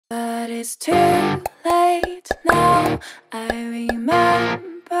it's too late now. I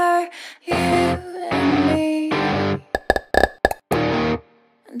remember you and me,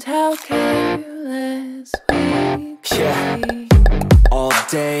 and how careless we could be. All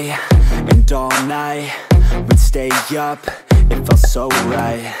day and all night, we'd stay up, it felt so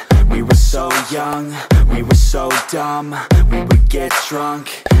right. We were so young, we were so dumb. We would get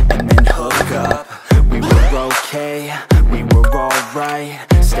drunk and then hook up. We were okay, we were alright,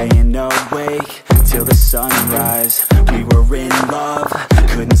 staying awake till the sunrise. We were in love,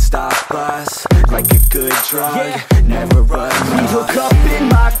 couldn't stop us, like a good drug, never enough. We'd hook up in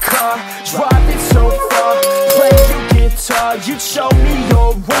my car, driving so far, play your guitar, you'd show me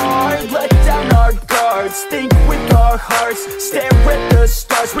your art. Let down our guards, think with our hearts, stare at the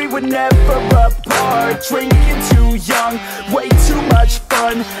stars. We were never apart, drinking too young, way too much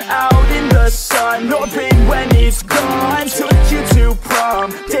fun, out in the sun, no pain when it's gone. Took you to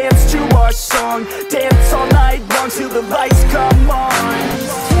prom, dance to our song, dance all night long till the lights come on.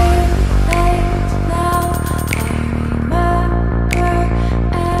 It's too late now, I remember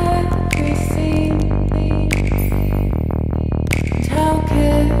everything, and how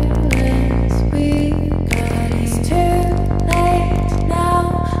careless we got. It's too late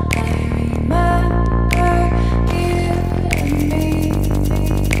now, I remember you and me,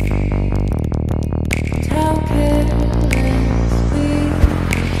 and how careless we got.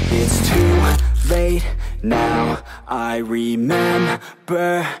 It's too late now, I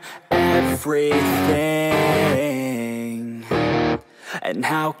remember everything, and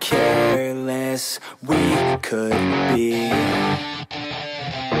how careless we could be,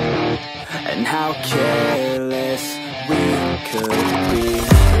 and how careless we could be,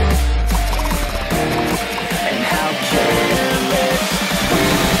 and how careless we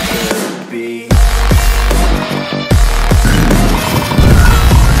could be.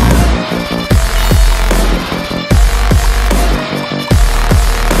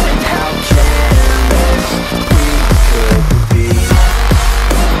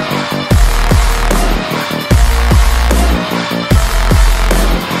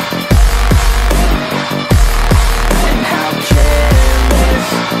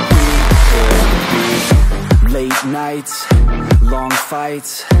 Nights, long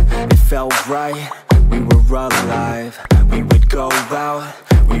fights, it felt right, we were alive. We would go out,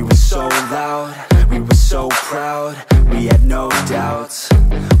 we were so loud, we were so proud, we had no doubts.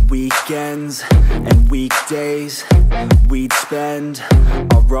 Weekends and weekdays, we'd spend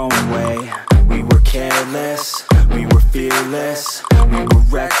our own way. We were careless, we were fearless, we were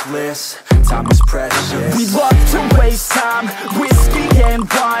reckless, time was precious. We loved to waste time, whiskey and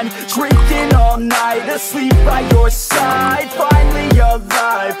wine, drinking all night, asleep by your side. Finally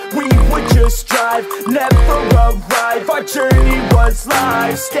alive, we would just drive, never arrive. Our journey was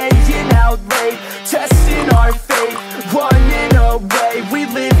live, staying out late, testing our fate, running away. We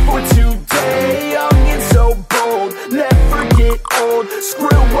live for today, young and so bold, never get old.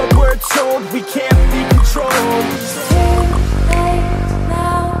 Screw what we're told, we can't be controlled. It's too late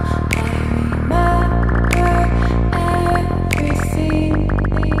now, I remember everything,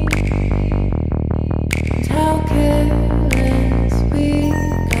 and how careless we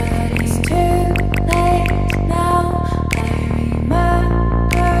got. It's too late now, I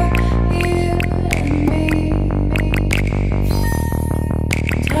remember you and me,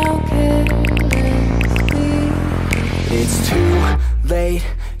 and how careless we got. It's too late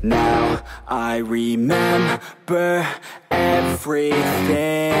now, I remember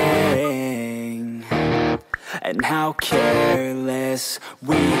everything, and how careless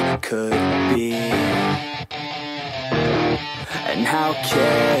we could be, and how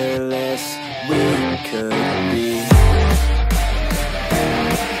careless we could be,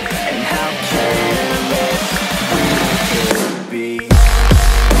 and how careless we could be.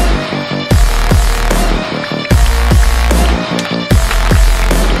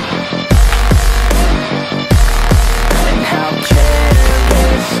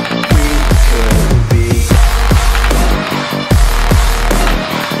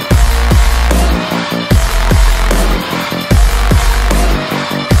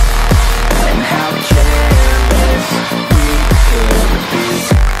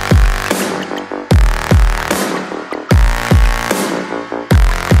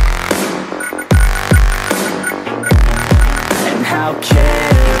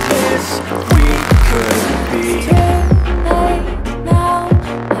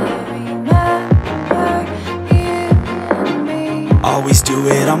 Always do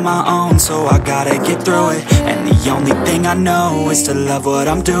it on my own, so I gotta get through it. And the only thing I know is to love what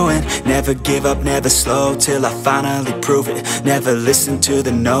I'm doing. Never give up, never slow, till I finally prove it. Never listen to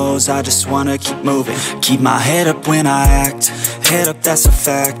the no's, I just wanna keep moving. Keep my head up when I act, head up, that's a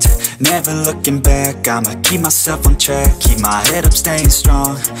fact. Never looking back, I'ma keep myself on track. Keep my head up, staying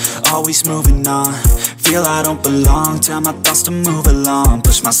strong, always moving on. Feel I don't belong, tell my thoughts to move along.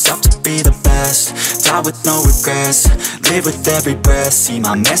 Push myself to be the best, die with no regrets. Live with every breath, see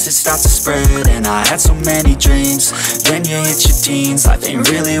my message start to spread. And I had so many dreams, then you hit your teens. Life ain't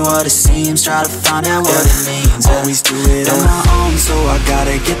really what it seems, try to find out what it means. Always do it on my own, so I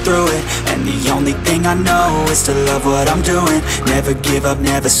gotta get through it. And the only thing I know is to love what I'm doing. Never give up,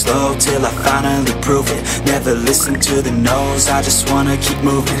 never slow, till I finally prove it. Never listen to the no's, I just wanna keep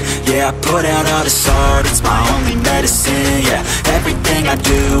moving. Yeah, I put out all this art, it's my only medicine. Yeah, everything I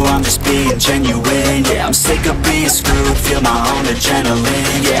do, I'm just being genuine. Yeah, I'm sick of being screwed, feel my own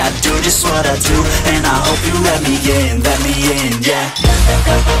adrenaline. Yeah, I do just what I do, and I hope you let me in, yeah.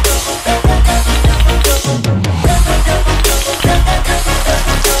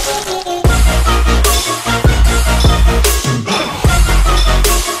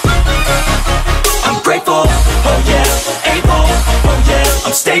 I'm grateful, oh yeah, able, oh yeah,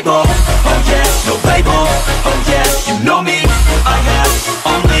 I'm stable, oh yeah, no label, oh yeah, you know me, I have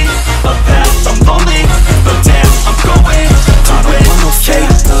only a path, I'm lonely, but damn, I'm going to win. I don't want no fake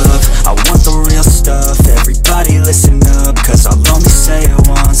love, I want the real stuff. Everybody listen up, cause I'll only say it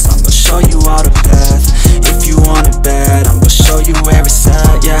once. I'm gonna show you all the path, if you want it bad. I'm gonna show you where it's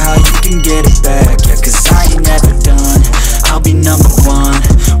at, yeah, how you can get it back. Yeah, cause I ain't never done, I'll be number one.